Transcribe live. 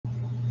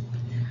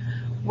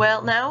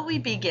Well, now we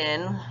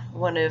begin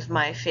one of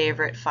my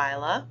favorite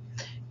phyla.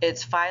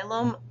 It's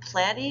phylum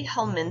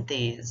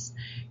Platyhelminthes.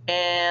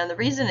 And the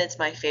reason it's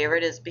my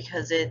favorite is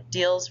because it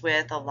deals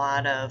with a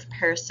lot of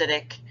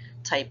parasitic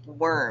type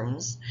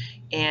worms.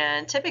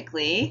 And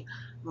typically,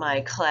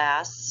 my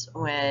class,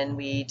 when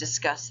we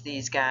discuss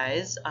these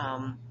guys,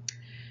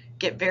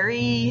 get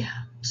very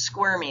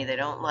squirmy. They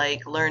don't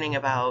like learning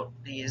about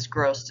these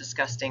gross,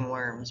 disgusting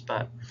worms,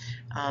 but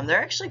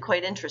they're actually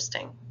quite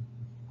interesting.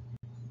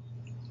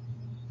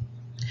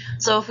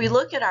 So if we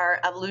look at our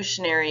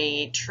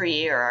evolutionary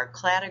tree or our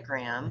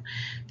cladogram,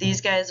 these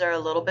guys are a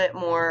little bit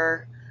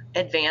more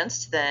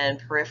advanced than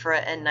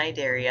Porifera and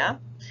Cnidaria.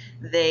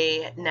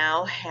 They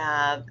now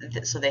have,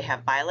 so they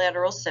have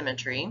bilateral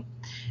symmetry.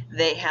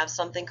 They have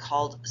something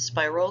called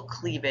spiral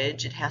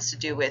cleavage. It has to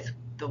do with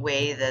the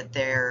way that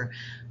their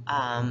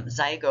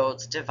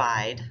zygotes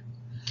divide.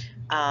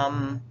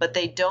 But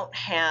they don't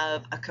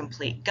have a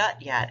complete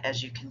gut yet,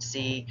 as you can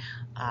see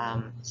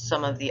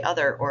some of the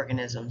other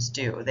organisms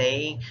do.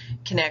 They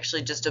can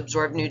actually just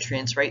absorb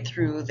nutrients right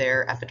through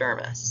their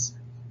epidermis.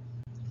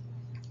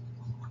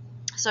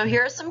 So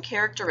here are some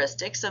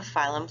characteristics of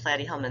phylum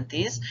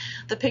Platyhelminthes.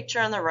 The picture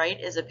on the right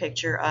is a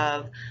picture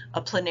of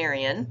a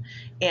planarian,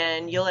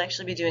 and you'll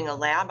actually be doing a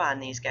lab on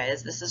these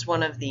guys. This is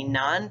one of the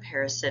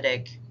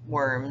non-parasitic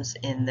worms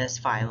in this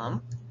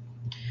phylum.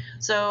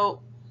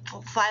 So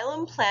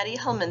phylum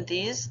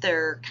Platyhelminthes,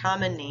 their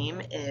common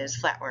name is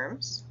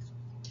flatworms.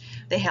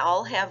 They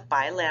all have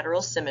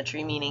bilateral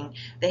symmetry, meaning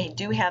they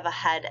do have a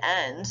head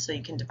end, so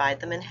you can divide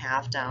them in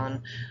half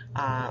down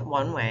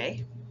one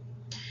way.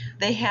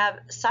 They have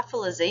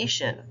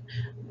cephalization,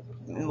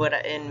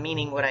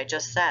 meaning what I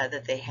just said,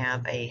 that they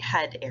have a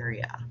head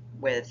area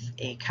with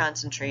a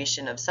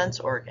concentration of sense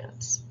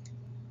organs.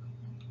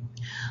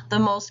 The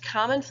most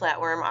common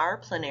flatworm are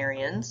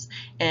planarians,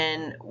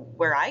 and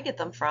where I get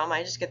them from,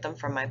 I just get them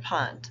from my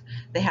pond.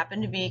 They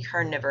happen to be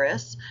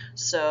carnivorous,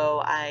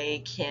 so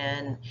I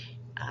can,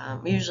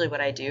 usually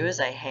what I do is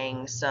I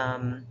hang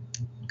some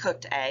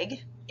cooked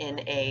egg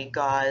in a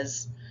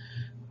gauze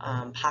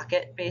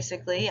pocket,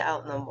 basically,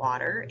 out in the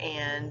water,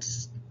 and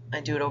I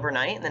do it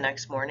overnight, and the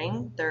next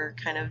morning they're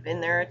kind of in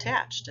there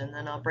attached, and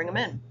then I'll bring them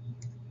in.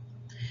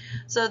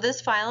 So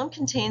this phylum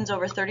contains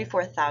over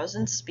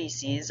 34,000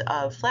 species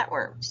of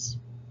flatworms.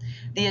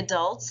 The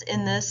adults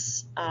in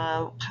this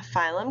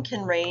phylum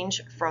can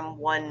range from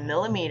 1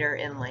 millimeter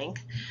in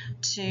length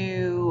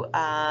to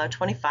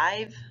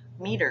 25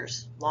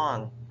 meters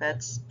long.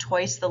 That's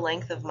twice the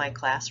length of my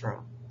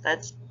classroom.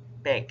 That's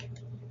big.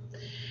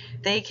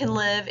 They can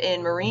live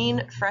in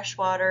marine,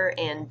 freshwater,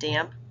 and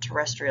damp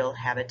terrestrial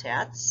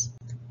habitats.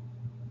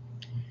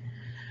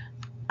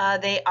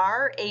 They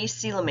are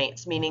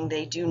acoelomates, meaning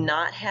they do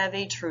not have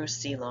a true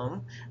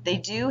coelom. They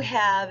do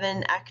have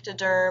an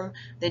ectoderm.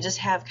 They just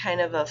have kind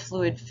of a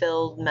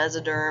fluid-filled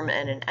mesoderm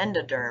and an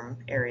endoderm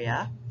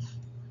area.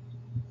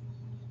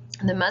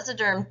 The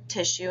mesoderm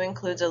tissue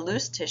includes a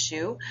loose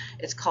tissue.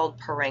 It's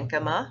called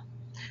parenchyma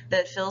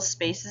that fills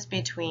spaces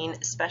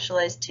between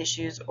specialized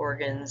tissues,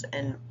 organs,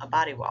 and a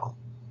body wall.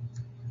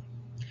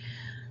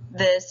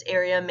 This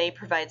area may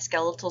provide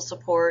skeletal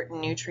support,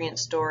 nutrient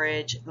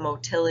storage,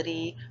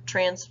 motility,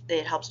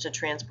 it helps to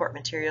transport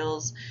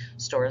materials,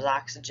 stores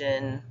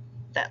oxygen,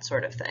 that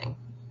sort of thing.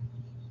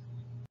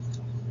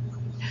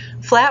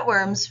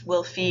 Flatworms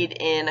will feed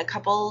in a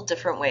couple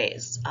different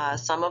ways.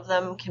 Some of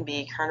them can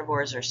be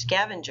carnivores or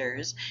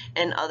scavengers,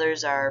 and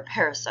others are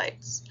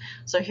parasites.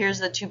 So here's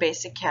the two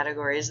basic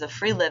categories, the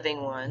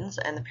free-living ones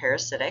and the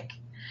parasitic.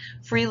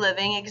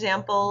 Free-living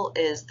example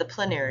is the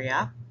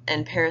planaria,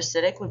 and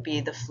parasitic would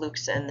be the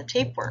flukes and the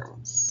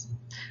tapeworms.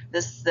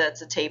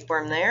 That's a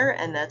tapeworm there,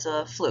 and that's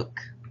a fluke.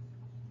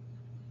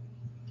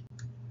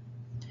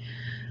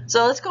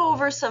 So let's go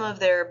over some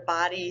of their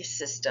body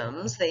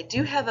systems. They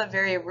do have a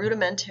very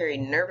rudimentary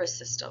nervous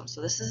system,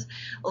 so this is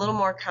a little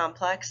more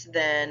complex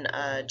than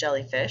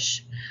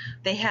jellyfish.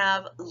 They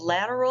have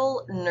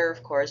lateral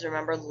nerve cords.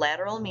 Remember,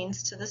 lateral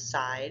means to the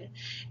side,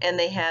 and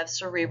they have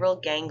cerebral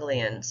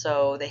ganglion.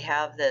 So they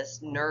have this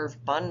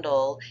nerve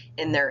bundle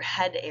in their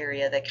head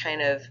area that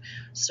kind of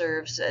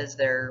serves as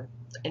their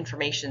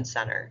information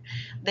center.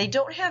 They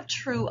don't have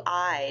true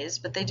eyes,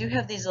 but they do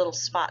have these little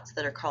spots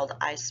that are called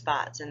eye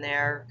spots, and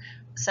they're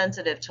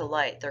sensitive to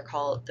light.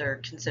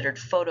 They're considered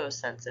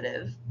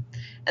photosensitive.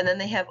 And then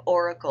they have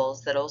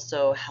auricles that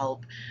also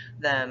help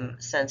them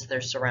sense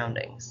their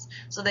surroundings.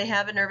 So they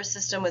have a nervous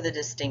system with a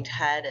distinct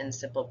head and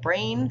simple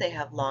brain. They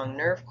have long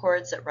nerve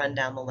cords that run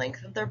down the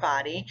length of their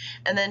body,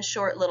 and then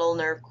short little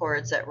nerve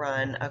cords that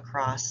run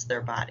across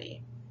their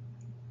body.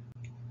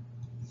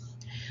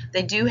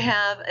 They do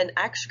have an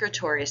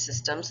excretory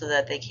system so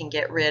that they can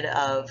get rid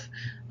of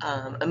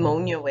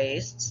ammonia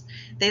wastes.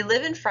 They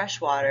live in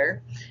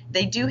freshwater.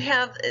 They do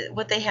have,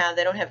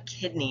 they don't have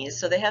kidneys,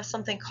 so they have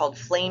something called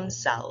flame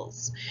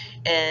cells,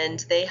 and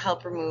they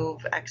help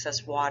remove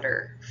excess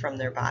water from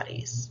their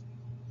bodies.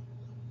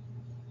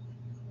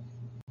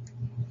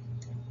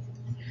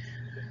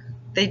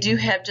 They do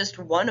have just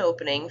one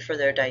opening for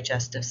their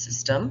digestive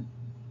system.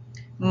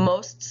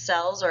 Most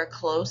cells are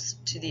close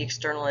to the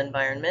external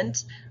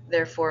environment,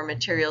 therefore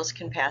materials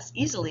can pass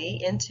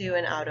easily into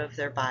and out of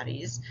their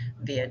bodies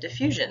via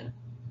diffusion.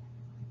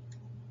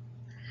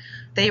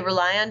 They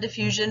rely on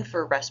diffusion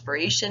for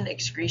respiration,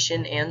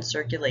 excretion, and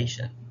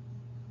circulation.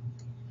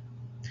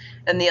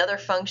 And the other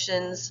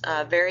functions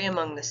vary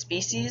among the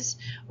species,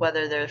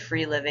 whether they're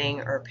free-living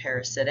or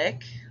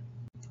parasitic.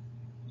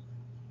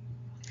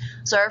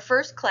 So our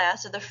first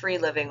class are the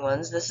free-living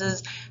ones. This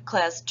is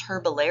class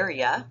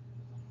Turbellaria.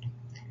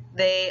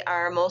 They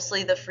are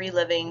mostly the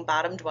free-living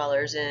bottom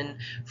dwellers in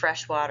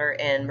freshwater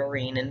and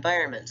marine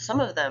environments. Some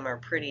of them are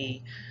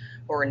pretty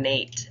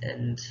ornate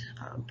and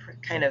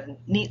kind of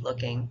neat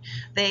looking.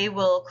 They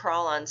will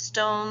crawl on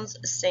stones,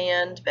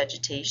 sand,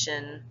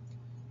 vegetation,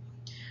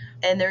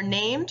 and they're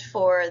named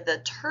for the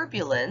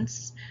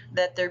turbulence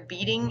that their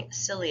beating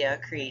cilia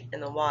create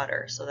in the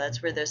water. So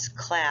that's where this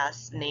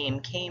class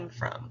name came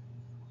from.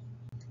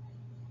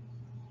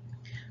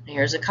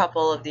 Here's a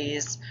couple of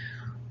these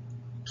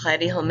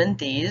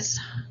Platyhelminthes.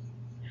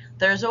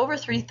 There's over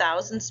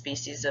 3,000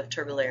 species of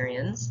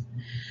turbellarians.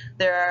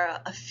 There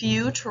are a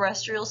few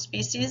terrestrial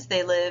species.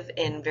 They live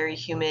in very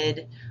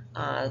humid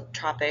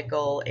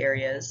tropical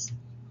areas.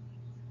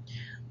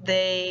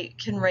 They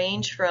can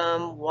range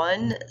from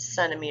 1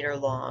 centimeter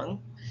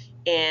long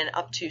and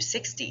up to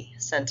 60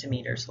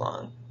 centimeters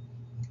long.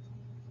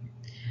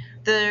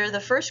 They're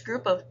the first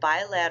group of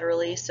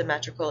bilaterally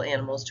symmetrical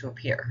animals to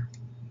appear.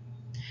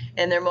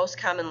 And their most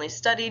commonly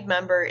studied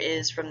member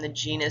is from the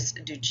genus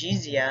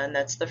Dugisia, and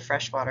that's the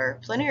freshwater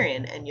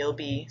planarian, and you'll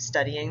be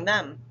studying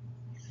them.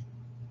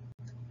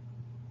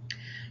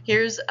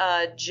 Here's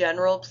a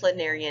general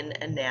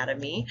planarian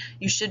anatomy.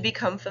 You should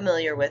become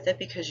familiar with it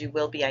because you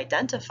will be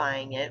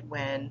identifying it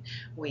when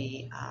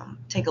we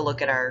take a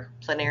look at our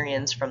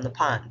planarians from the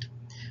pond.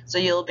 So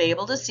you'll be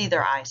able to see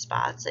their eye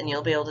spots and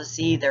you'll be able to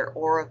see their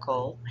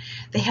auricle.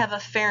 They have a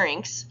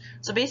pharynx.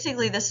 So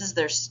basically this is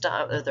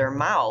their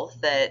mouth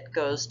that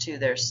goes to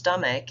their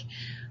stomach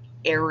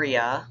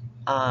area,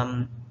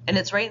 and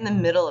it's right in the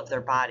middle of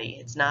their body.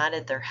 It's not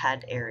at their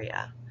head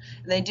area.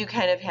 And they do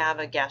kind of have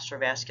a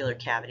gastrovascular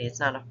cavity. It's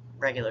not a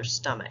regular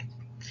stomach.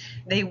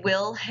 They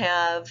will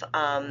have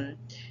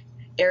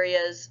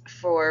areas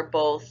for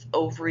both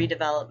ovary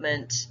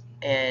development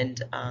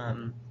and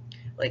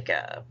like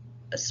a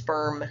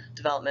sperm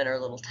development or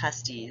little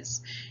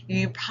testes.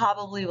 You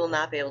probably will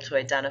not be able to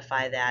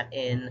identify that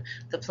in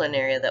the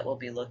planaria that we'll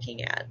be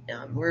looking at.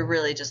 We're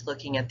really just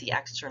looking at the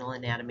external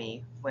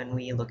anatomy when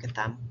we look at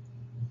them.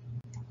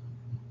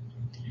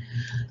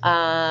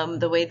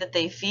 The way that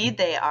they feed,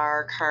 they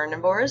are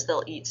carnivores.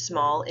 They'll eat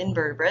small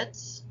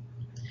invertebrates.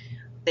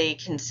 They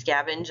can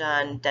scavenge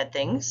on dead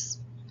things.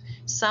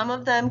 Some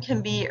of them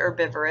can be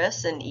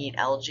herbivorous and eat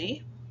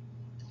algae.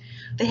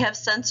 They have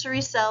sensory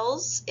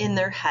cells in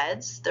their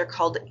heads. They're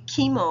called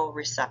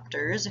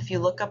chemoreceptors. If you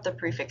look up the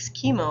prefix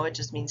chemo, it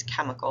just means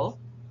chemical.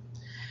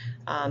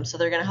 So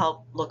they're going to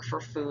help look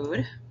for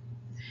food.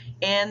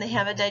 And they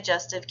have a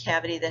digestive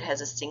cavity that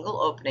has a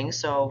single opening,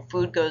 so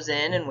food goes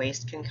in and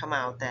waste can come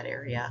out that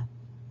area.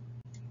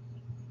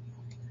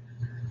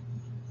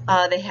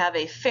 They have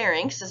a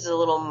pharynx. This is a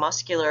little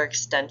muscular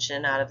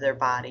extension out of their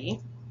body.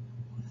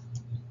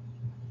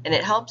 And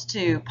it helps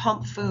to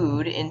pump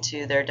food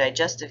into their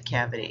digestive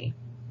cavity.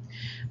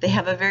 They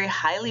have a very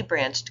highly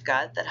branched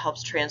gut that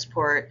helps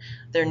transport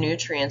their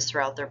nutrients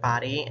throughout their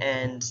body,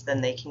 and then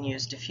they can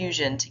use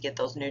diffusion to get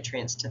those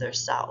nutrients to their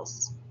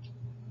cells.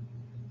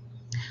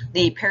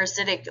 The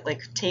parasitic,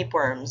 like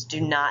tapeworms,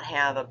 do not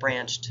have a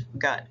branched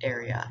gut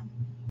area.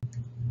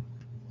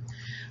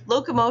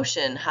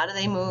 Locomotion, how do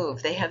they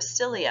move? They have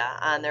cilia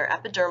on their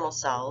epidermal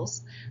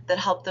cells that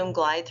help them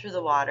glide through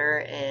the water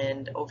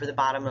and over the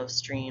bottom of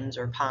streams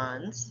or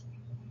ponds.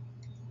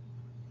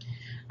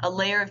 A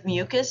layer of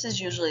mucus is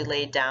usually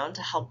laid down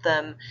to help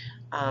them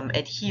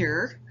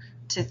adhere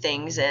to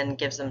things and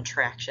gives them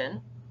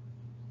traction.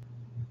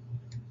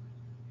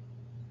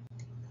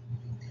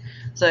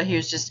 So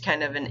here's just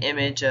kind of an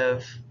image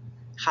of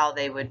how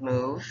they would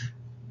move.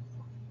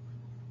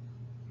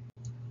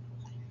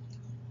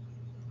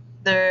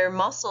 Their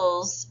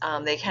muscles,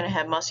 they kind of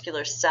have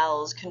muscular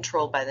cells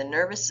controlled by the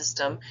nervous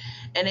system,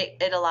 and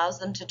it allows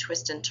them to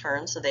twist and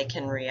turn so they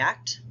can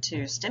react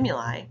to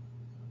stimuli.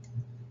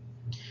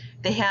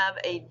 They have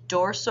a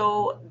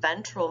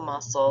dorsoventral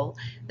muscle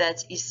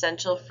that's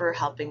essential for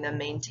helping them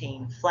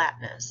maintain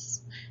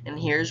flatness. And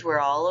here's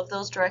where all of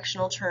those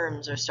directional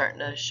terms are starting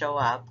to show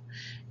up.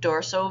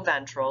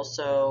 Dorsoventral,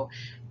 so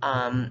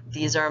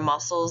these are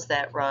muscles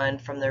that run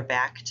from their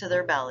back to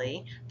their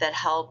belly that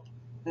help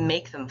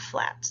make them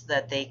flat so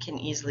that they can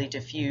easily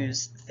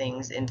diffuse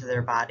things into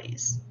their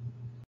bodies.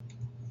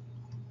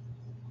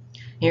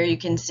 Here you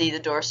can see the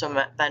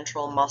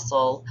dorsoventral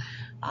muscle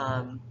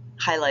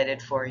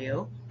highlighted for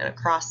you in a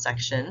cross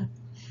section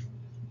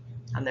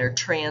on their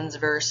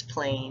transverse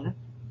plane.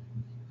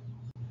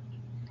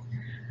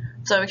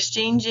 So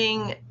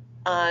exchanging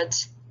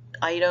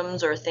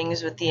items or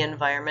things with the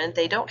environment,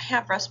 they don't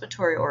have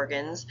respiratory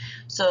organs,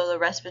 so the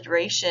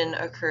respiration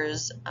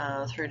occurs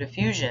through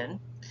diffusion.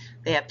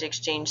 They have to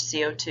exchange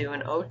CO2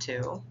 and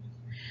O2.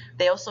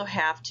 They also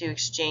have to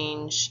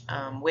exchange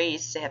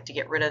waste. They have to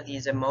get rid of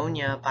these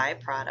ammonia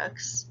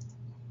byproducts.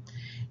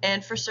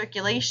 And for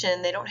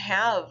circulation, they don't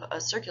have a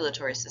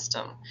circulatory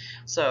system.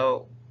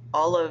 So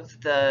all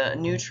of the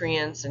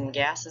nutrients and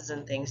gases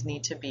and things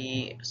need to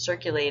be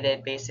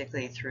circulated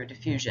basically through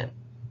diffusion.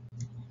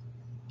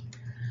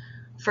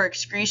 For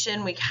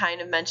excretion, we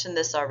kind of mentioned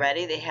this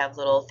already. They have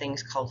little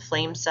things called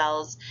flame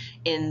cells.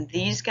 In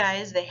these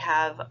guys, they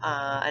have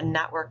a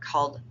network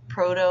called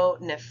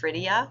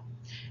protonephridia,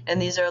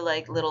 and these are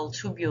like little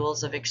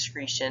tubules of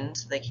excretion,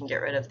 so they can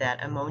get rid of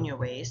that ammonia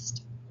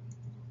waste.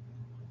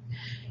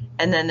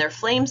 And then their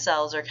flame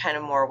cells are kind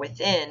of more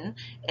within,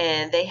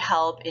 and they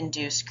help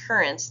induce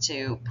currents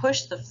to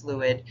push the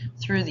fluid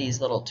through these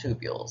little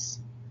tubules.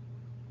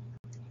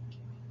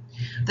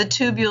 The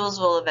tubules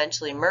will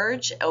eventually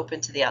merge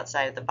open to the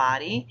outside of the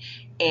body,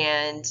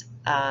 and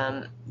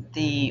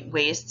the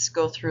wastes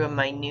go through a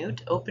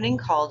minute opening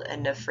called a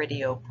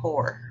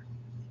nephridiopore.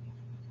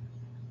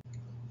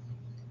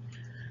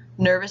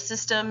 Nervous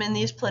system in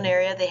these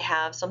planaria, they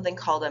have something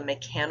called a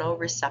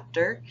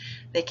mechanoreceptor.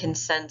 They can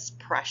sense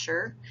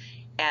pressure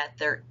at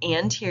their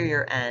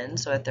anterior end,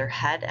 so at their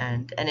head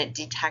end, and it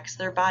detects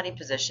their body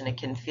position. It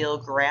can feel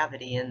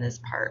gravity in this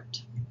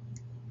part.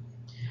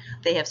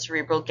 They have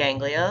cerebral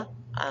ganglia.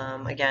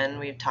 Again,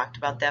 we've talked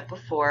about that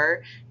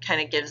before.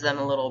 Kind of gives them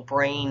a little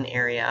brain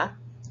area.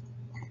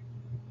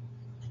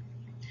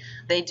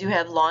 They do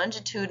have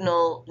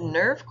longitudinal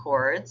nerve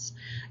cords,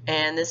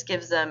 and this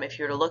gives them, if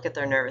you were to look at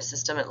their nervous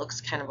system, it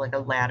looks kind of like a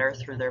ladder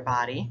through their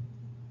body.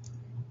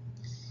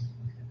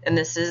 And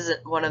this is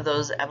one of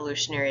those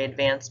evolutionary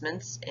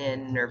advancements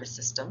in nervous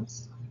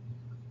systems.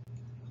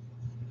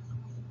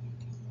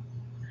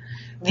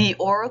 The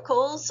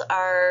auricles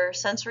are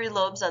sensory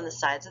lobes on the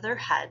sides of their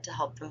head to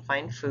help them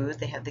find food.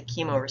 They have the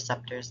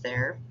chemoreceptors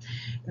there.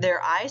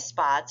 Their eye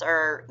spots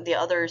are, the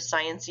other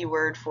sciencey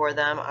word for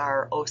them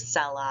are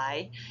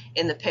ocelli.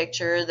 In the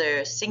picture,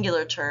 the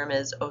singular term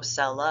is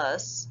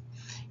ocellus,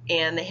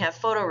 and they have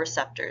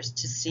photoreceptors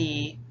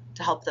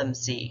to help them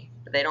see.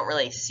 But they don't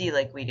really see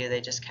like we do, they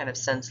just kind of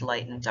sense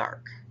light and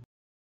dark.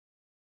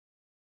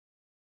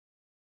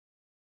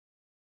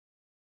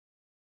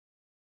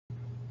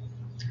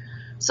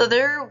 So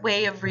their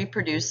way of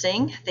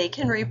reproducing, they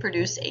can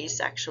reproduce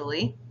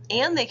asexually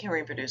and they can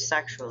reproduce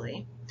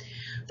sexually.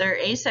 Their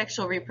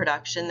asexual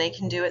reproduction, they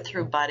can do it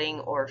through budding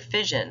or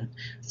fission.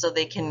 So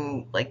they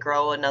can like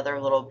grow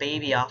another little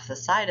baby off the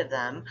side of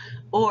them.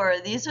 Or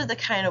these are the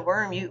kind of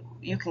worm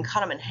you can cut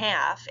them in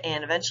half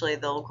and eventually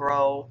they'll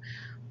grow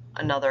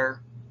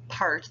another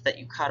part that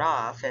you cut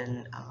off,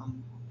 and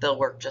they'll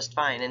work just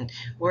fine. And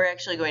we're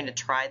actually going to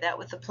try that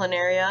with the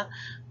planaria.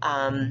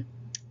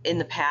 In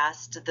the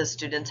past, the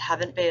students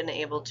haven't been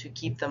able to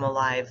keep them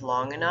alive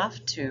long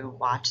enough to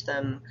watch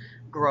them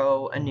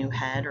grow a new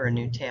head or a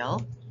new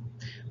tail,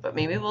 but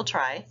maybe we'll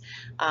try.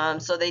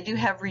 So they do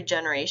have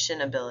regeneration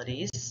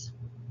abilities.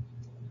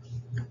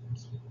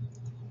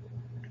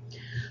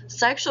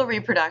 Sexual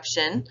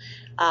reproduction,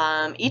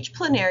 each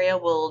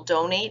planaria will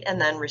donate and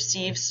then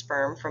receive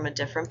sperm from a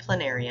different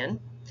planarian.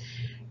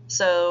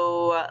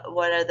 So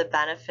what are the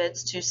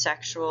benefits to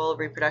sexual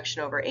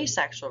reproduction over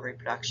asexual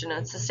reproduction?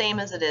 It's the same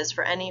as it is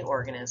for any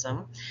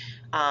organism.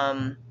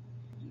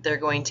 They're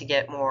going to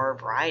get more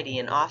variety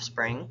in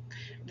offspring.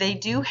 They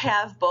do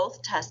have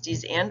both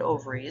testes and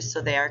ovaries,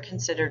 so they are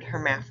considered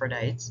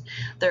hermaphrodites.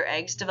 Their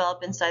eggs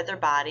develop inside their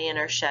body and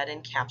are shed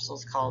in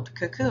capsules called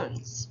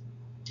cocoons.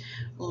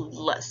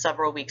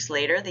 Several weeks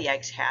later, the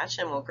eggs hatch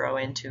and will grow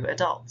into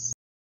adults.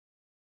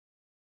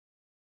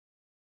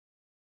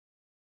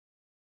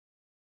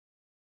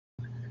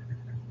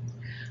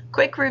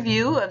 Quick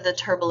review of the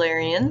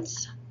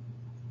turbularians.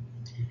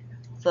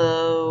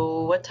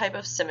 So what type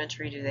of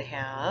symmetry do they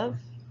have?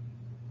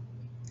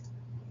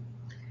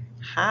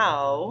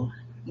 How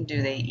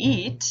do they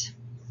eat?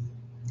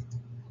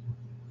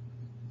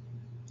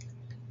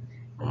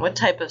 And what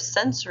type of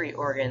sensory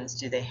organs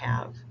do they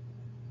have?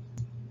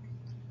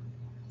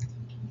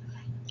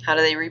 How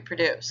do they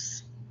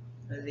reproduce?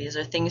 These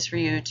are things for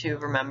you to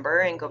remember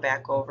and go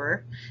back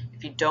over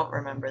if you don't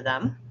remember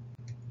them.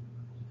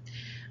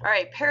 All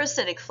right,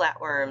 parasitic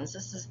flatworms.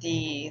 This is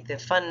the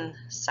fun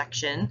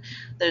section.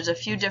 There's a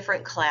few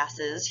different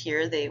classes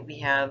here. We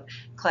have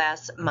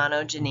class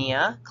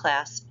Monogenea,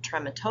 class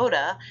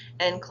Trematoda,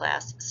 and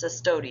class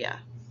Cystodia.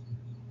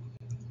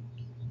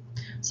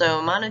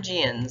 So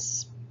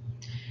monogeans,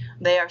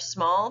 they are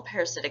small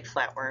parasitic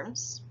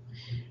flatworms.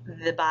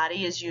 The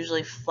body is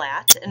usually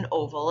flat and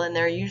oval, and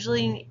they're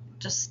usually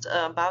just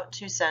about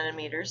 2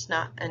 centimeters,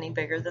 not any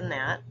bigger than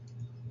that.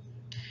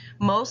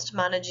 Most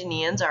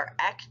monogeneans are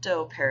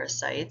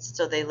ectoparasites,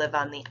 so they live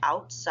on the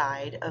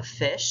outside of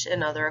fish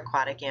and other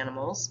aquatic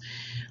animals,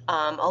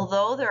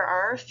 although there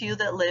are a few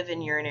that live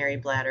in urinary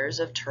bladders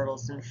of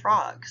turtles and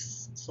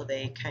frogs, so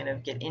they kind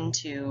of get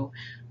into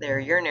their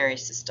urinary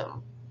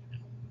system.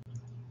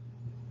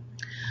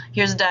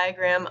 Here's a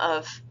diagram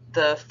of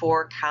the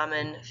 4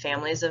 common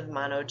families of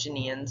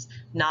monogeneans,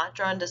 not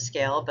drawn to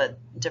scale, but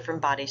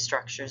different body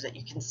structures that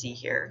you can see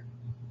here.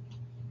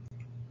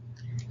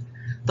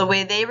 The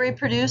way they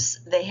reproduce,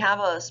 they have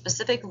a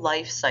specific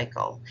life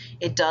cycle.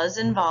 It does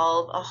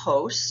involve a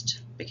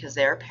host because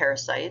they are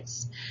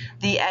parasites.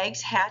 The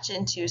eggs hatch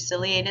into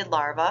ciliated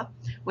larvae,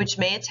 which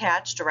may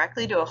attach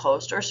directly to a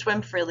host or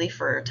swim freely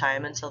for a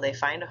time until they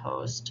find a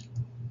host.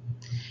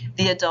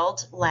 The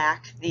adults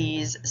lack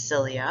these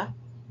cilia.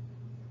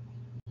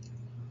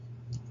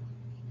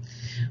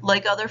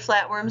 Like other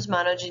flatworms,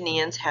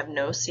 monogeneans have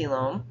no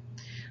coelom.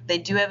 They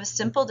do have a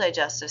simple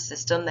digestive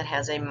system that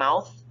has a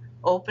mouth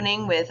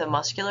opening with a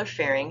muscular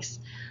pharynx,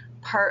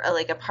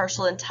 like a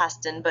partial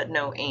intestine, but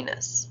no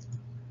anus.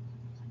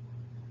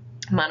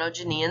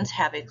 Monogeneans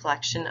have a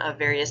collection of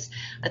various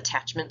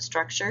attachment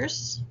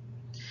structures.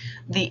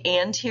 The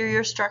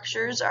anterior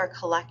structures are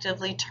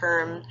collectively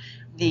termed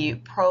the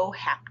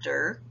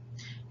prohaptor,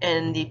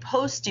 and the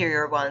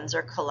posterior ones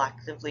are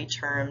collectively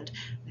termed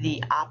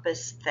the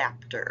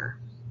opisthaptor.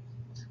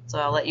 So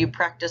I'll let you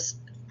practice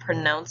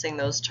pronouncing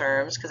those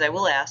terms because I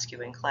will ask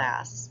you in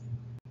class.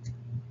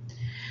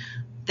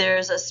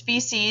 There's a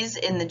species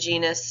in the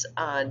genus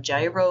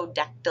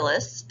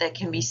Gyrodactylus that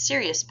can be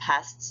serious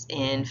pests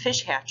in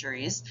fish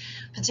hatcheries,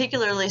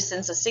 particularly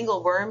since a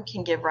single worm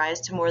can give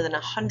rise to more than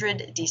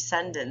 100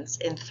 descendants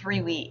in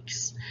 3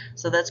 weeks.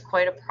 So that's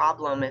quite a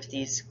problem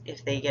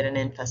if they get an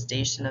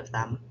infestation of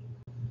them.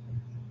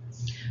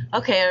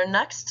 Okay, our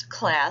next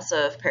class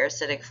of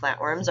parasitic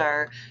flatworms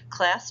are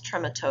class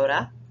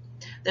Trematoda.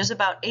 There's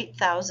about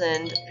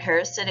 8,000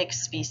 parasitic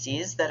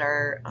species that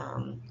are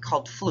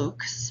called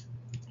flukes.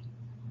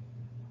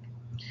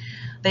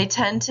 They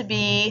tend to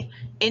be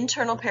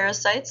internal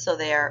parasites, so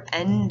they are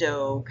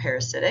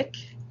endoparasitic.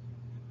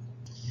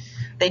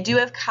 They do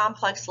have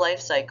complex life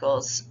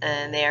cycles,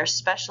 and they are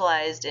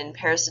specialized in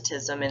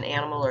parasitism in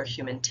animal or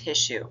human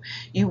tissue.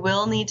 You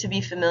will need to be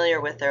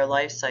familiar with their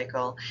life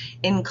cycle.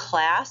 In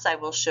class, I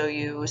will show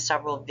you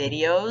several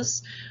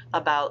videos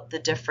about the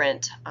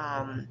different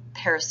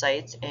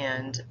parasites,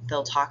 and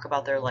they'll talk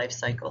about their life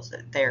cycles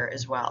there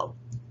as well.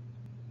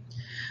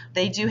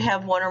 They do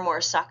have 1 or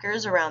more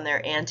suckers around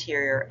their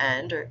anterior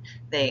end, or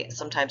they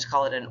sometimes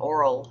call it an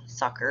oral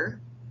sucker.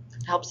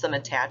 It helps them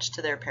attach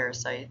to their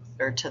parasite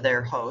or to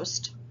their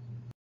host.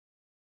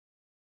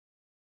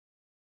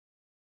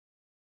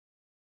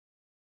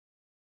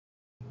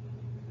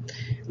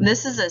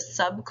 This is a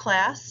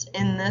subclass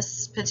in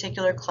this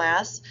particular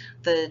class,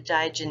 the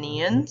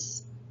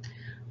Digeneans.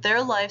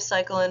 Their life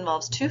cycle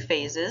involves 2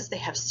 phases. They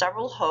have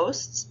several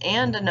hosts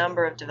and a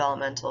number of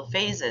developmental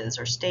phases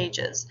or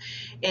stages.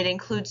 It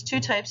includes 2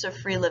 types of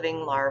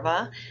free-living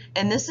larvae,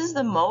 and this is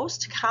the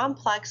most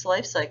complex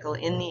life cycle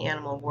in the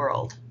animal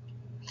world.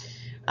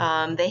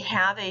 They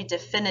have a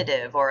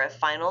definitive or a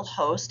final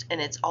host, and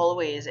it's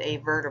always a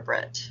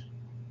vertebrate.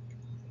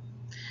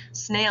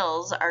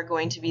 Snails are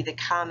going to be the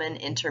common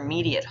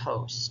intermediate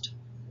host.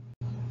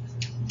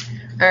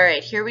 All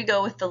right, here we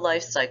go with the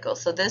life cycle.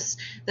 So this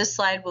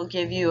slide will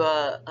give you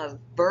a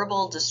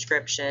verbal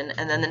description,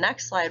 and then the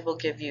next slide will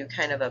give you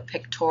kind of a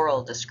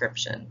pictorial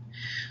description.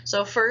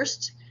 So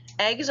first,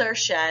 eggs are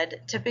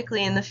shed,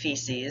 typically in the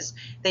feces.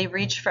 They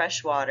reach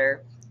fresh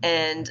water,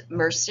 and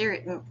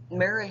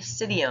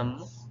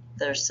Mericidium,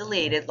 their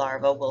ciliated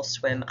larva, will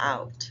swim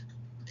out.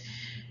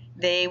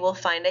 They will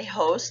find a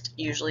host,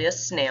 usually a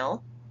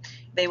snail.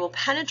 They will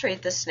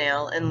penetrate the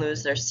snail and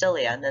lose their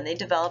cilia, and then they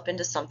develop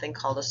into something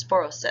called a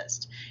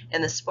sporocyst,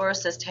 and the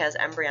sporocyst has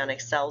embryonic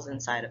cells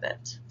inside of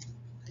it.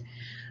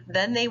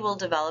 Then they will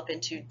develop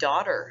into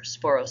daughter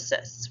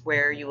sporocysts,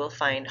 where you will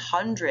find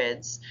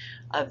hundreds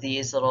of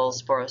these little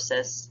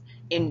sporocysts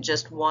in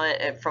just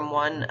from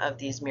one of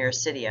these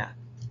Mericidia.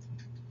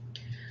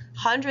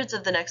 Hundreds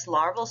of the next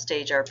larval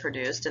stage are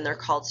produced, and they're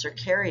called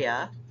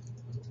cercaria.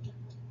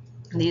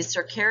 These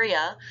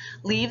cercaria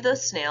leave the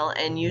snail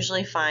and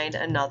usually find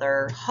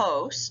another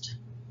host.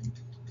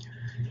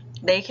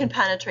 They can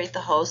penetrate the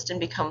host and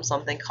become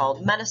something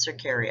called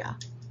metacercaria.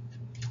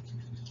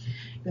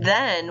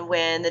 Then,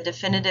 when the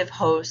definitive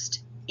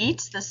host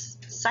eats the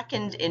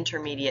second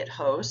intermediate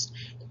host,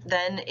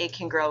 then it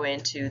can grow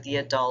into the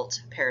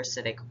adult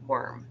parasitic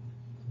worm.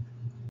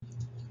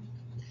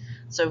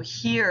 So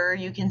here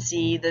you can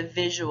see the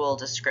visual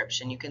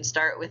description. You can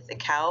start with the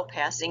cow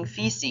passing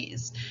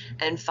feces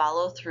and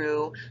follow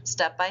through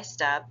step by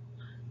step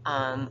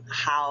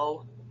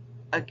how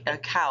a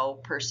cow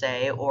per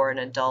se or an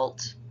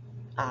adult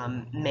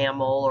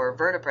mammal or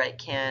vertebrate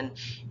can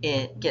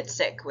get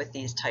sick with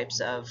these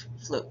types of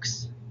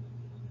flukes.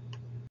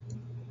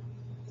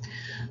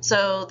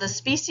 So the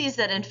species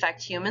that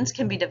infect humans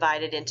can be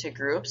divided into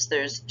groups.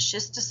 There's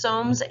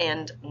schistosomes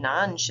and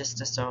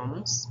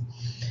non-schistosomes.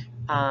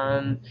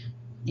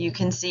 You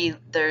can see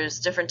there's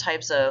different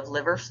types of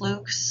liver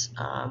flukes,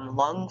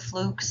 lung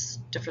flukes,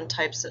 different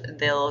types.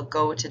 They'll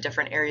go to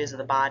different areas of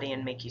the body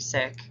and make you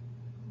sick.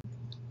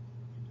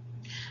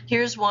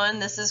 Here's one.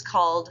 This is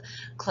called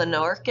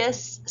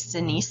Clonorchis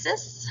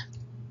sinensis.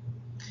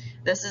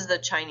 This is the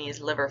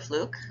Chinese liver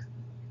fluke.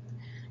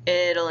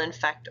 It'll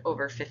infect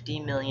over 50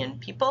 million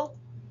people.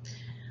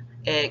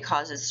 It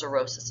causes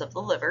cirrhosis of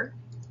the liver,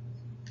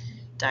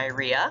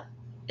 diarrhea,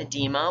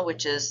 edema,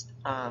 which is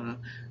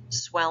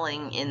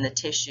swelling in the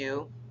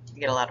tissue. You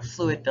get a lot of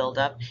fluid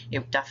buildup.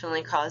 It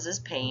definitely causes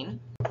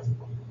pain.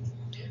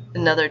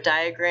 Another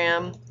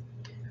diagram,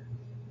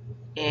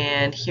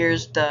 and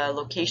here's the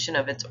location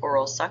of its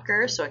oral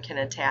sucker, so it can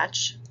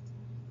attach.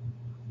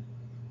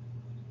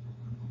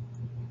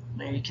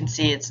 There you can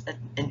see its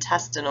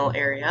intestinal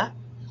area.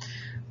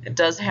 It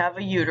does have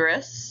a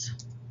uterus,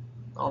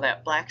 all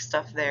that black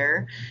stuff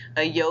there,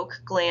 a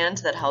yolk gland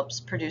that helps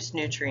produce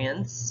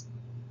nutrients,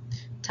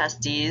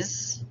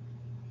 testes,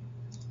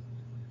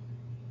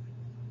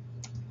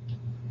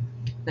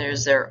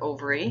 there's their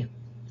ovary,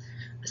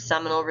 a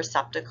seminal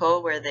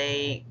receptacle where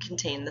they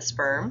contain the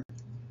sperm.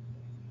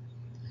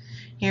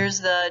 Here's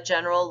the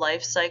general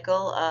life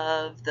cycle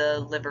of the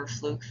liver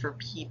fluke for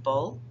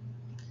people.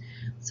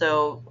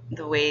 So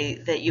the way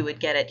that you would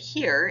get it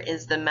here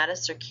is the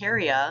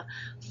metacercaria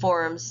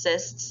forms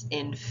cysts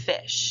in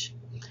fish.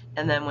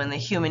 And then when the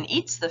human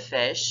eats the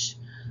fish,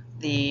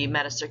 the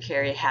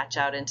metacercaria hatch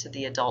out into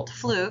the adult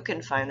fluke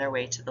and find their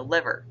way to the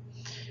liver.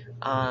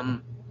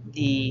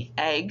 The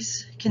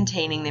eggs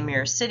containing the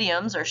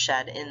miracidiums are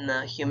shed in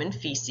the human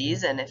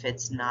feces, and if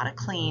it's not a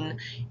clean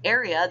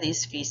area,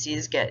 these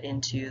feces get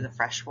into the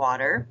fresh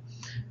water,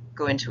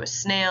 go into a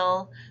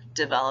snail,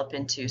 develop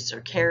into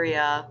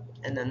cercaria,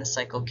 and then the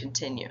cycle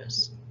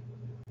continues.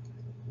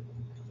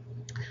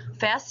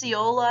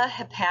 Fasciola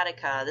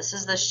hepatica, this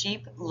is the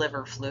sheep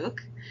liver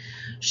fluke.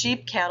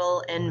 Sheep,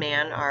 cattle, and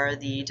man are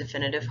the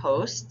definitive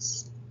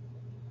hosts.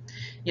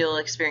 You'll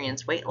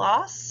experience weight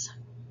loss.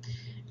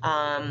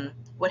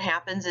 What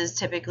happens is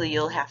typically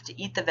you'll have to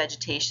eat the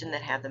vegetation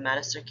that have the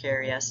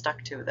metacercaria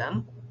stuck to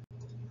them.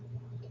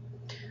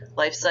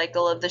 Life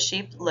cycle of the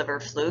sheep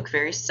liver fluke,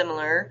 very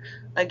similar.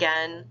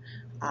 Again,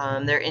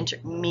 their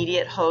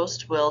intermediate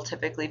host will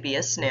typically be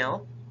a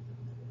snail.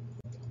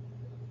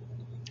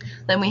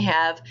 Then we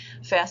have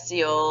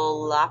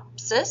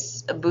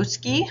Fasciolopsis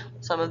buski.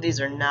 Some of these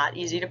are not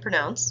easy to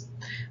pronounce.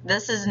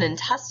 This is an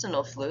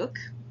intestinal fluke.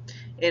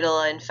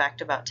 It'll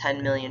infect about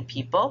 10 million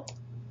people.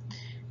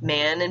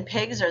 Man and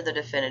pigs are the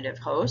definitive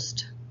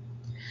host.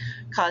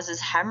 Causes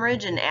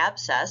hemorrhage and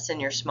abscess in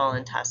your small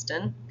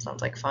intestine.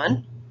 Sounds like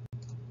fun.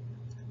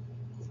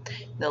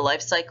 The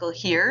life cycle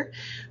here.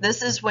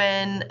 This is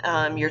when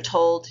you're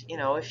told,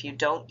 if you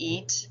don't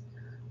eat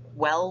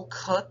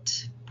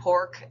well-cooked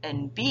pork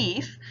and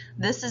beef,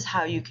 this is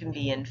how you can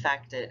be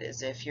infected,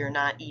 is if you're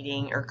not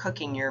eating or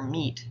cooking your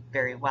meat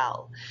very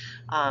well.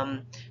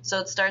 So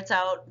it starts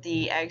out,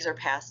 the eggs are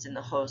passed in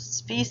the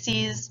host's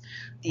feces.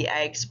 The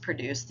eggs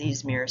produce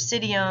these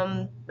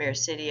miracidium.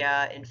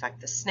 Miracidia infect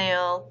the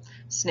snail.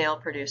 Snail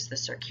produce the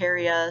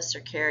cercaria.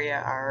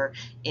 Cercaria are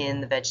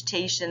in the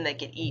vegetation that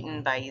get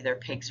eaten by either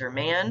pigs or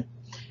man.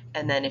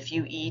 And then if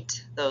you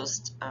eat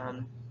those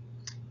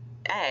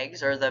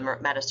eggs, or the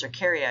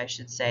metacercaria I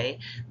should say,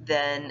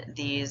 then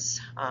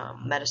these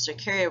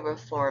metacercaria will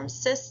form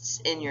cysts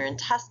in your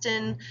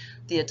intestine.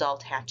 The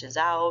adult hatches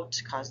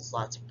out, causes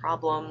lots of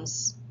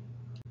problems.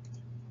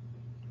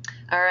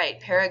 All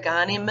right,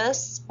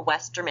 Paragonimus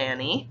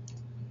westermanni.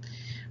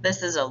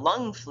 This is a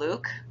lung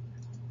fluke.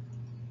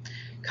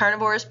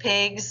 Carnivores,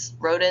 pigs,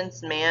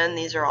 rodents, man,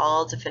 these are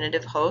all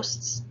definitive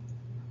hosts.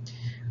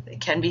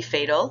 It can be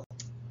fatal.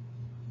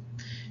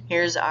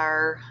 Here's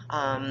our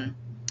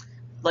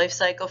life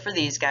cycle for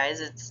these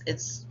guys.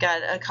 It's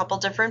got a couple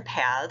different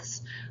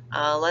paths.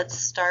 Let's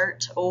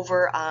start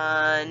over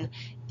on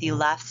the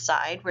left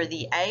side where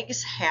the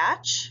eggs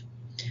hatch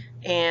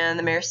and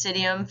the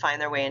miracidium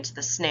find their way into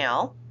the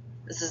snail.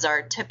 This is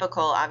our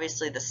typical,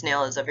 obviously the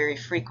snail is a very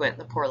frequent,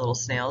 the poor little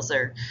snails,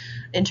 they're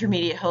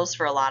intermediate hosts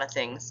for a lot of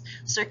things.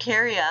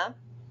 Cercaria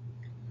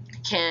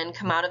can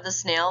come out of the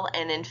snail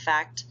and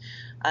infect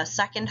a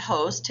second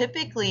host.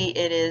 Typically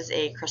it is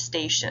a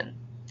crustacean,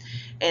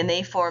 and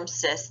they form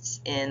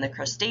cysts in the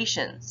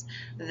crustaceans.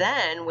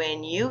 Then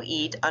when you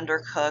eat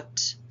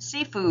undercooked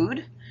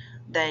seafood,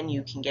 then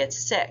you can get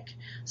sick.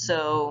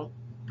 So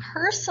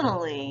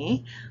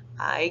personally,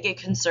 I get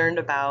concerned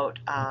about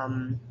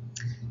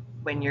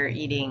when you're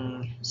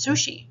eating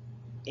sushi.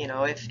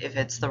 If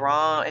it's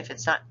if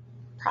it's not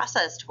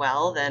processed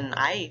well, then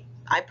I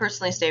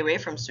personally stay away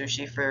from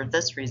sushi for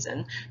this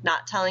reason.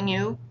 Not telling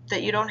you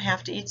that you don't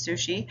have to eat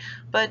sushi,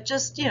 but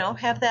just,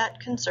 have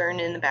that concern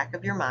in the back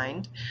of your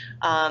mind.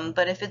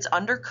 But if it's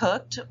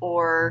undercooked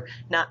or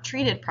not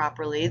treated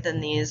properly,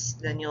 then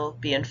you'll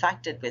be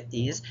infected with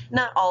these.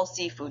 Not all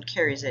seafood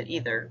carries it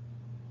either.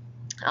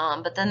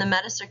 But then the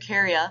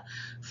metacercaria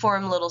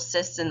form little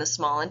cysts in the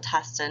small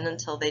intestine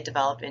until they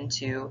develop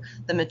into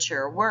the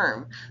mature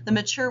worm. The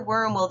mature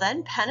worm will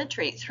then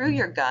penetrate through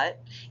your gut,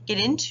 get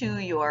into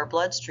your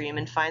bloodstream,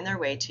 and find their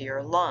way to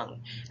your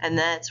lung. And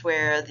that's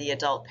where the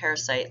adult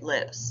parasite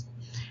lives.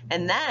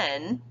 And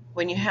then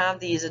when you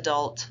have these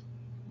adult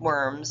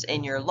worms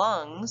in your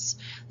lungs,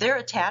 they're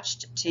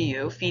attached to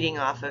you, feeding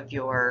off of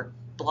your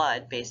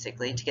blood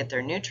basically to get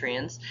their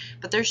nutrients,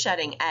 but they're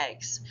shedding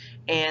eggs.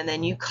 And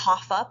then you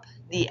cough up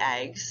the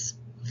eggs,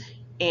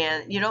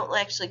 and you don't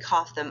actually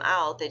cough them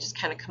out, they just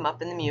kind of come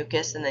up in the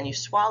mucus, and then you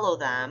swallow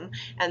them,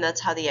 and that's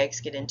how the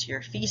eggs get into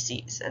your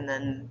feces, and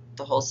then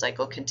the whole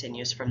cycle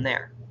continues from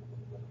there.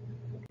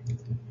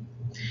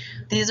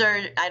 These are,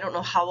 I don't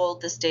know how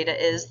old this data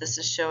is, this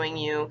is showing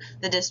you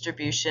the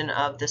distribution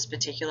of this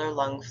particular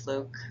lung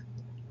fluke.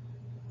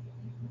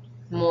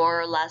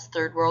 More or less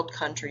third world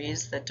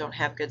countries that don't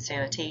have good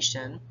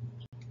sanitation.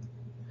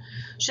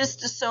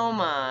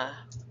 Schistosoma,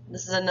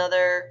 this is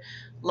another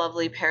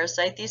lovely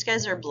parasite. These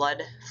guys are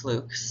blood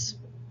flukes.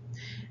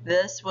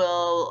 This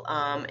will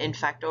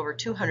infect over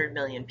 200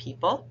 million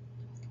people.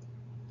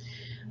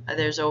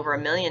 There's over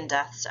 1 million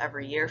deaths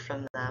every year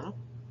from them.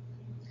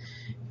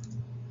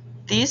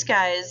 These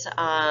guys,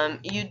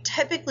 you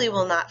typically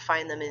will not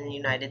find them in the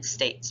United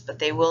States, but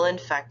they will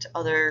infect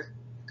other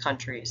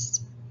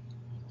countries.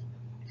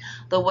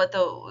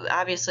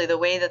 Obviously, the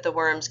way that the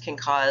worms can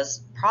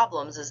cause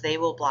problems is they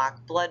will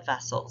block blood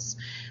vessels.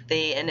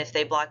 And if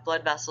they block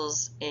blood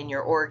vessels in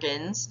your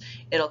organs,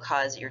 it'll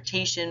cause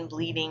irritation,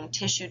 bleeding,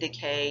 tissue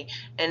decay,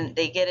 and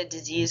they get a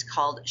disease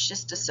called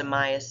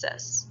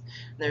schistosomiasis.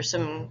 There's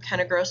some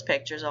kind of gross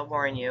pictures, I'll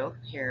warn you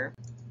here.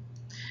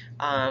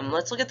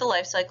 Let's look at the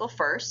life cycle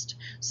first.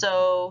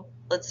 So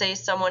let's say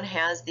someone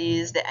has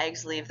these, the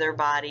eggs leave their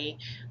body,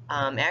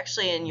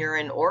 actually in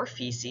urine or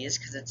feces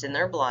because it's in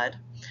their blood.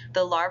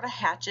 The larva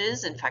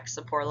hatches, infects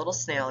the poor little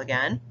snail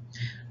again.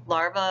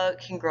 Larva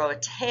can grow a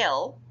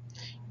tail,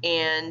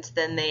 and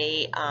then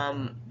the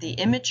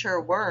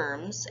immature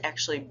worms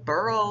actually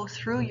burrow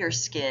through your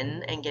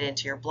skin and get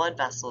into your blood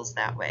vessels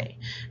that way.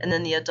 And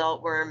then the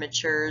adult worm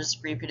matures,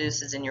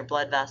 reproduces in your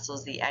blood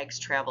vessels. The eggs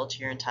travel to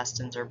your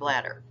intestines or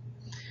bladder.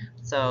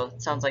 So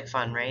it sounds like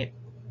fun, right?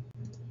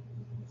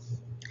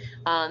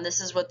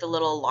 This is what the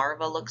little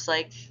larva looks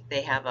like.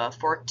 They have a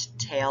forked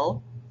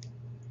tail.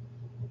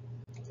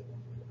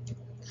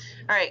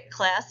 All right,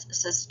 class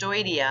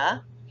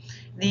Cystoidea.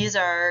 These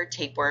are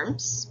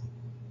tapeworms.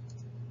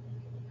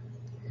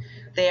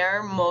 They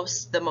are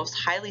the most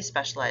highly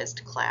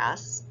specialized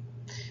class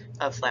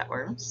of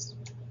flatworms.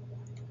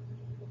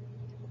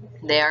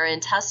 They are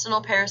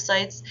intestinal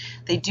parasites.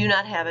 They do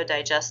not have a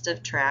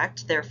digestive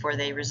tract, therefore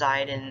they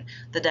reside in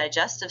the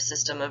digestive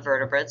system of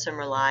vertebrates and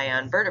rely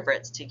on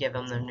vertebrates to give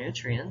them their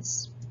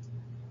nutrients.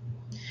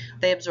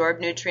 They absorb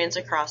nutrients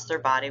across their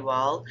body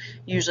wall,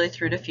 usually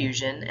through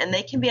diffusion, and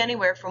they can be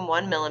anywhere from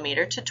 1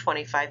 millimeter to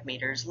 25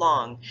 meters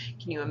long.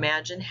 Can you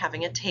imagine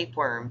having a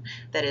tapeworm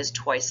that is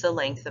twice the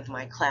length of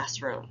my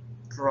classroom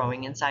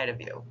growing inside of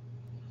you?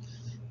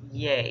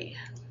 Yay.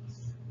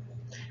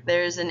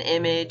 There's an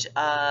image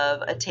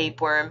of a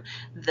tapeworm.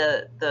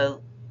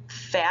 The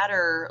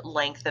fatter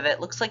length of it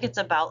looks like it's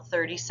about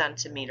 30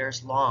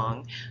 centimeters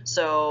long.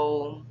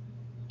 So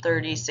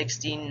 30,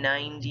 60,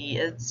 90,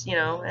 it's, you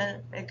know,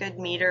 a good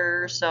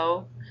meter or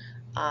so.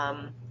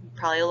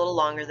 Probably a little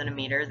longer than a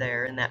meter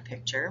there in that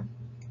picture.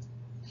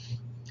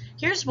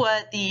 Here's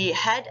what the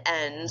head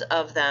end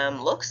of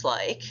them looks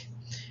like.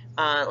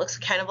 It looks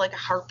kind of like a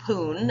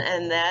harpoon,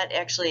 and that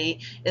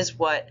actually is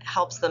what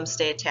helps them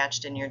stay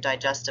attached in your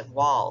digestive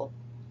wall.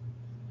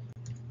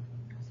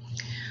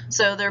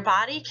 So their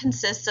body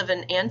consists of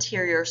an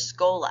anterior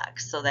scolex,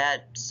 so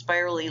that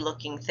spirally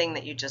looking thing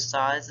that you just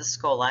saw is a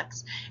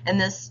scolex,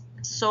 and this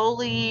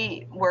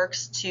solely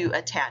works to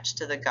attach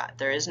to the gut.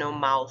 There is no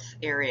mouth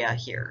area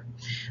here.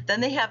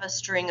 Then they have a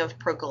string of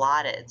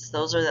proglottids.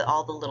 Those are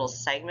all the little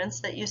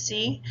segments that you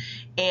see,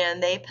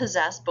 and they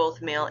possess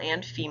both male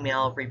and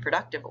female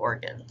reproductive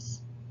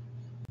organs.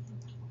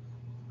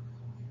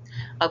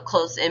 Up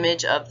close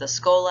image of the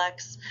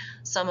scolex.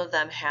 Some of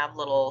them have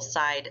little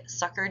side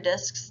sucker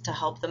discs to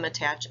help them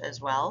attach as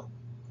well.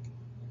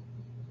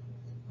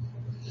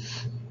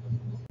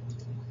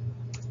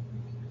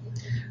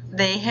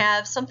 They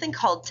have something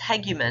called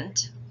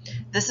tegument.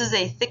 This is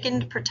a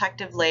thickened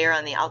protective layer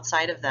on the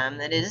outside of them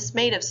that is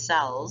made of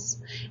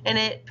cells, and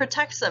it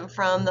protects them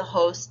from the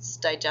host's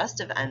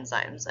digestive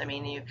enzymes. I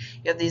mean, you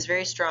have these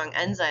very strong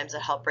enzymes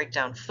that help break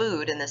down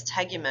food, and this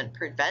tegument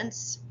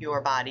prevents your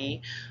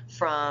body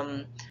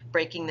from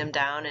breaking them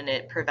down, and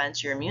it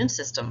prevents your immune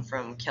system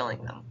from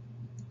killing them.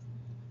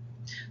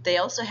 They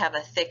also have a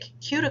thick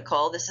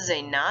cuticle. This is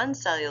a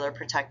non-cellular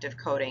protective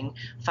coating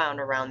found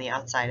around the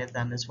outside of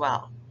them as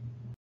well.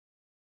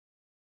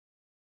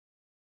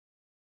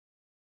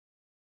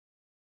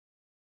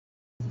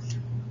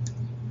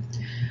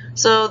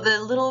 So the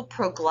little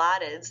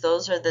proglottids,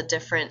 those are the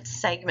different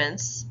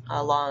segments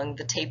along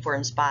the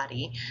tapeworm's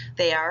body.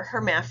 They are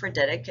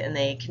hermaphroditic, and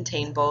they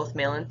contain both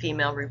male and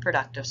female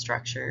reproductive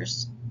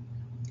structures.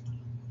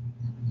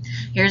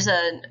 Here's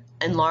an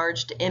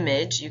enlarged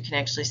image. You can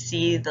actually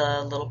see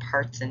the little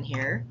parts in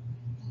here.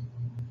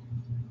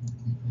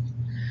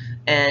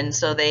 And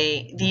so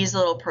these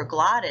little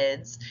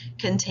proglottids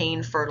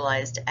contain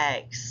fertilized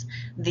eggs.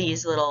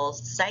 these little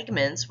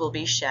segments will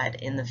be shed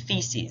in the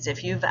feces.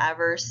 If you've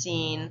ever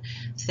seen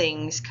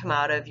things come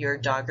out of your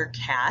dog or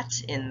cat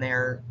in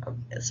their,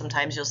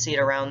 sometimes you'll see it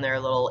around their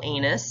little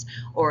anus,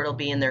 or it'll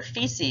be in their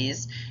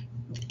feces.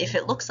 If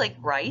it looks like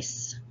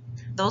rice,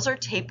 those are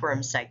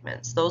tapeworm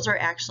segments. Those are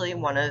actually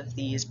one of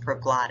these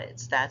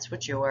proglottids. That's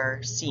what you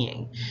are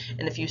seeing.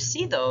 And if you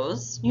see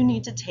those, you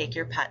need to take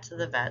your pet to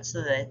the vet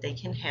so that they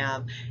can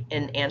have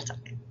an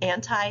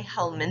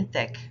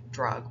anti-helminthic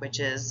drug, which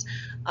is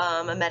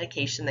a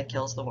medication that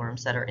kills the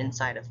worms that are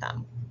inside of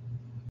them.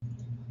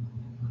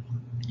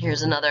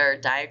 Here's another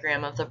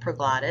diagram of the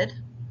proglottid.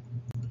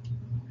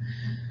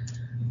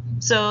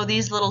 So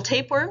these little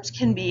tapeworms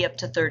can be up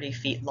to 30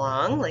 feet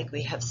long, like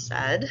we have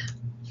said.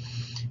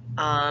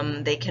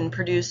 They can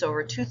produce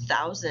over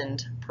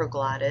 2,000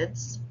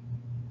 proglottids.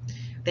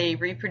 They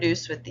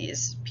reproduce with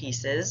these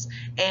pieces,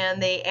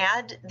 and they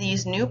add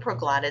these new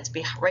proglottids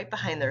right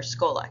behind their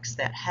scolex,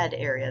 that head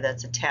area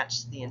that's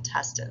attached to the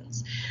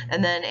intestines.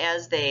 And then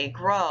as they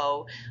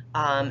grow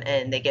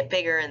and they get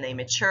bigger and they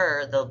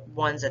mature, the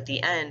ones at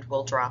the end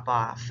will drop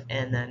off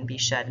and then be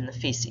shed in the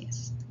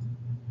feces.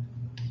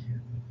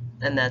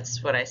 And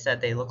that's what I said,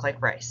 they look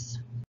like rice.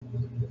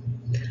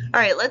 All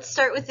right, let's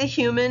start with the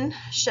human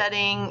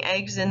shedding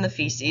eggs in the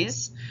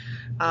feces.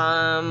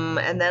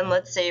 And then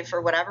let's say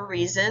for whatever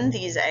reason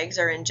these eggs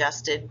are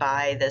ingested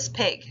by this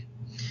pig.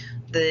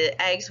 The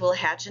eggs will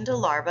hatch into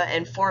larvae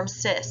and form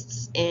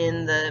cysts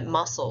in the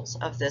muscles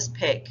of this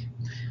pig.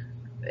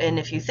 And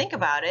if you think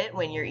about it,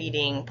 when you're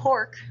eating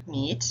pork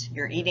meat,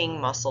 you're eating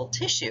muscle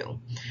tissue.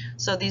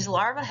 So these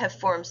larvae have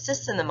formed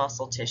cysts in the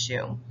muscle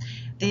tissue.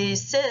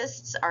 These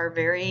cysts are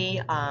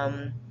very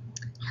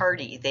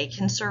hardy. They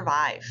can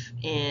survive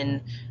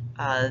in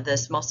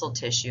this muscle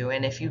tissue,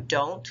 and if you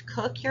don't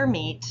cook your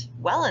meat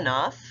well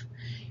enough,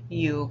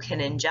 you can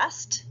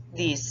ingest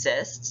these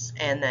cysts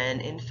and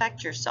then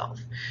infect yourself.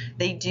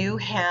 They do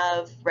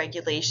have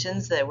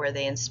regulations that where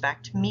they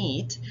inspect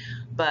meat,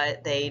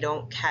 but they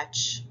don't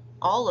catch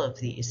all of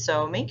these,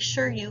 so make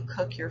sure you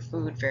cook your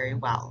food very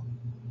well.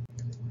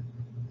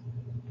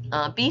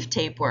 Beef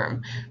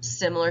tapeworm,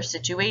 similar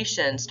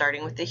situation.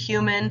 Starting with the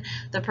human,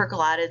 the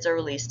proglottids are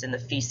released in the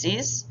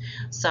feces.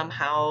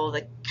 Somehow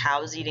the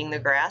cow's eating the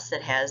grass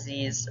that has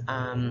these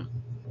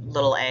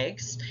little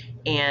eggs,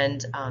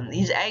 and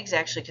these eggs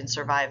actually can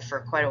survive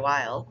for quite a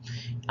while.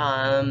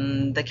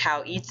 The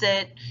cow eats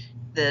it,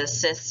 the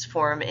cysts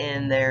form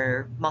in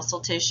their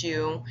muscle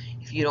tissue.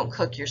 If you don't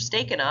cook your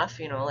steak enough,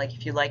 like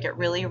if you like it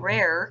really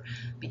rare,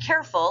 be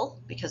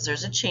careful, because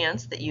there's a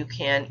chance that you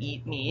can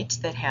eat meat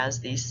that has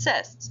these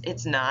cysts.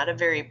 It's not a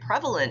very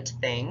prevalent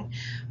thing,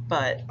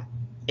 but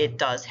it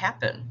does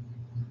happen.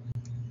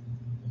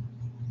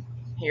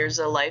 Here's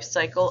a life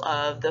cycle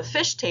of the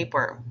fish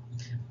tapeworm.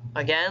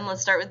 Again,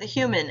 let's start with the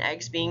human.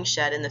 Eggs being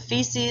shed in the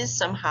feces.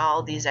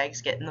 Somehow these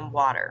eggs get in the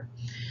water.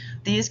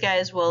 These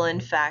guys will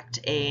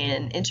infect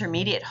an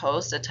intermediate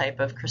host, a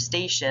type of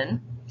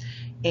crustacean,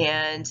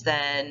 and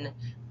then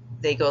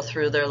they go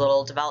through their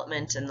little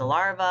development in the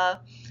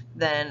larva.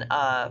 Then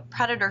a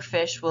predator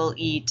fish will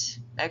eat,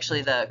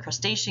 actually the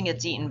crustacean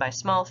gets eaten by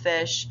small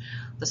fish,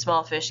 the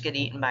small fish get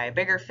eaten by a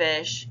bigger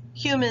fish.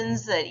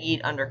 Humans that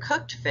eat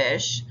undercooked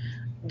fish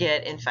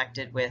get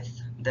infected with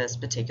this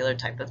particular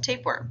type of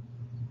tapeworm.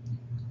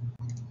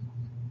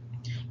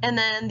 And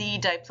then the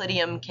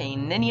Diploidium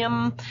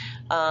caninum,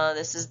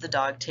 this is the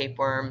dog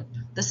tapeworm.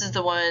 This is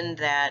the one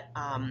that,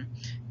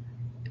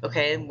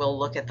 okay, we'll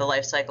look at the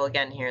life cycle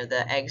again here.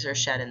 The eggs are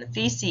shed in the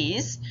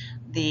feces.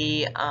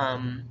 The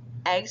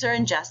eggs are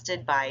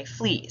ingested by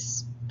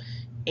fleas.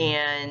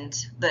 And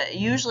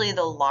usually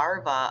the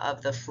larvae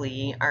of the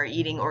flea are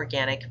eating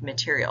organic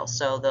material.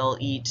 So they'll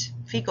eat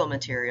fecal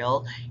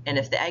material, and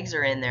if the eggs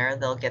are in there,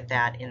 they'll get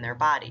that in their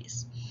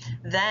bodies.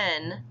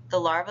 Then the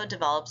larva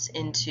develops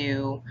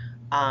into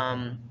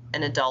an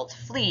adult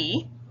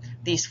flea.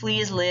 These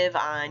fleas live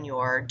on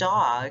your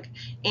dog,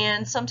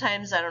 and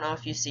sometimes, I don't know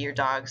if you see your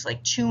dogs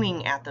like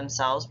chewing at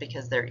themselves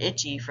because they're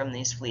itchy from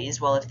these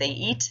fleas. Well, if they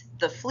eat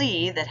the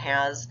flea that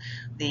has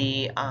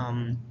the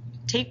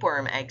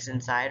tapeworm eggs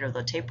inside, or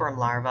the tapeworm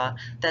larva,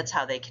 that's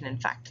how they can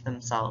infect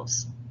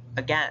themselves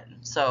again.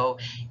 So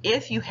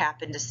if you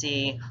happen to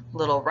see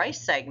little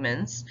rice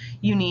segments,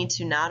 you need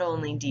to not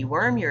only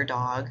deworm your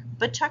dog,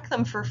 but check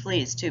them for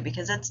fleas too,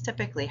 because that's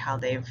typically how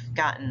they've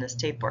gotten this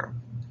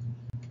tapeworm.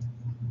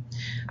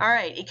 All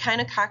right,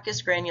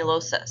 Echinococcus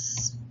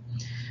granulosus.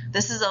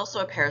 This is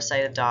also a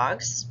parasite of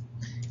dogs.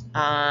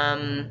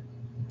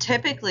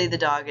 Typically the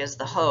dog is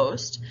the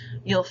host.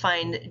 You'll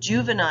find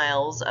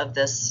juveniles of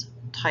this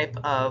type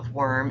of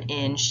worm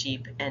in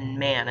sheep and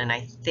man, and I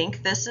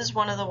think this is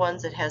one of the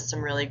ones that has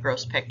some really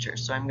gross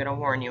pictures, so I'm going to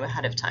warn you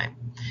ahead of time.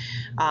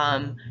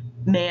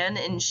 Man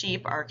and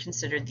sheep are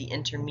considered the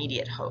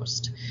intermediate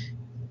host.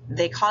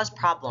 They cause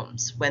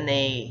problems when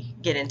they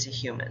get into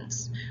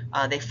humans.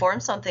 They form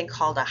something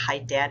called a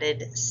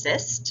hydatid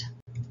cyst,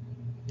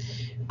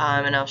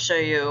 and I'll show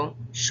you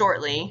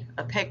shortly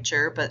a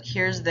picture, but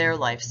here's their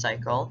life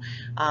cycle.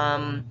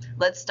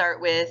 Let's start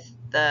with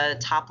The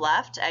top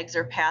left, eggs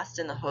are passed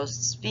in the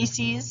host's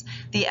feces.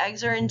 The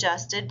eggs are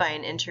ingested by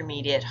an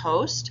intermediate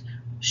host,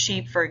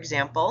 sheep for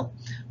example.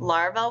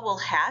 Larvae will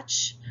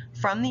hatch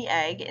from the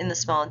egg in the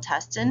small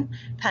intestine,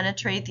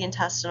 penetrate the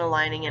intestinal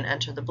lining, and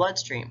enter the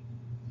bloodstream.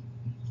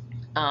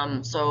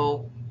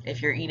 So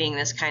if you're eating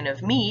this kind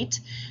of meat,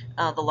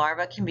 the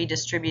larva can be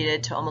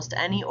distributed to almost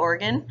any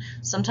organ.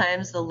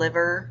 Sometimes the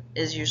liver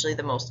is usually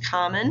the most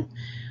common.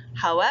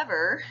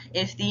 However,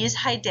 if these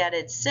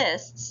hydatid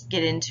cysts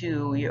get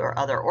into your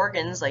other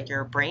organs, like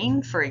your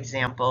brain, for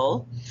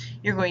example,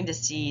 you're going to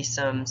see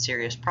some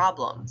serious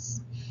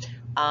problems.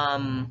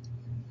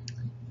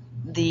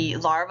 The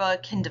larva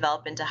can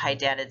develop into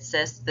hydatid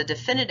cysts. The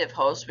definitive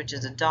host, which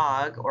is a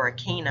dog or a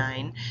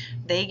canine,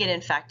 they get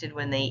infected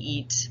when they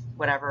eat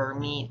whatever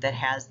meat that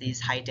has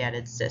these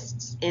hydatid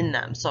cysts in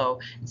them. So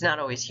it's not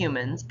always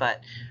humans,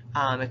 but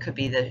it could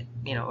be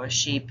a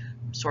sheep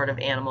sort of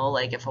animal.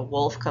 Like if a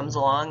wolf comes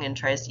along and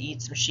tries to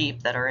eat some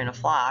sheep that are in a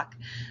flock,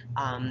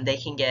 they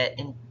can get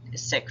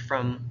sick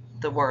from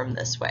the worm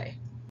this way.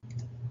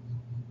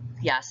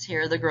 Yes,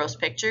 here are the gross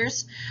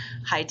pictures.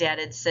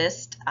 Hydatid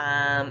cyst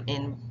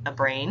in a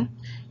brain,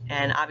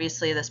 and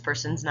obviously this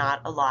person's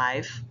not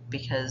alive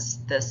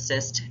because the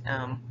cyst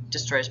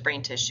destroys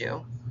brain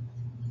tissue.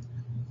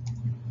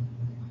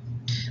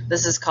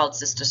 This is called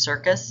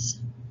cysticercus.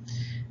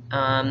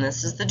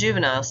 This is the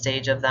juvenile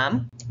stage of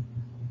them.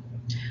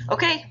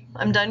 Okay,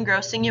 I'm done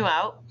grossing you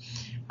out.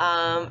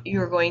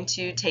 You're going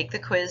to take the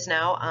quiz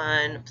now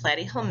on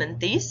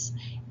Platyhelminthes,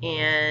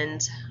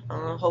 and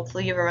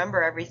hopefully you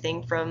remember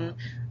everything from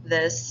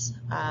this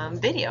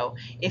video.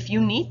 If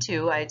you need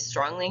to, I'd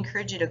strongly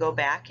encourage you to go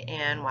back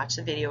and watch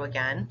the video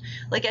again.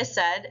 Like I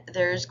said,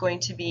 there's going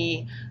to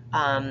be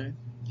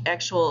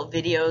actual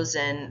videos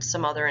and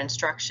some other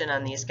instruction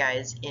on these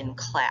guys in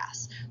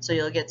class, so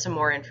you'll get some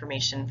more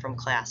information from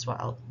class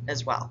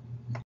as well.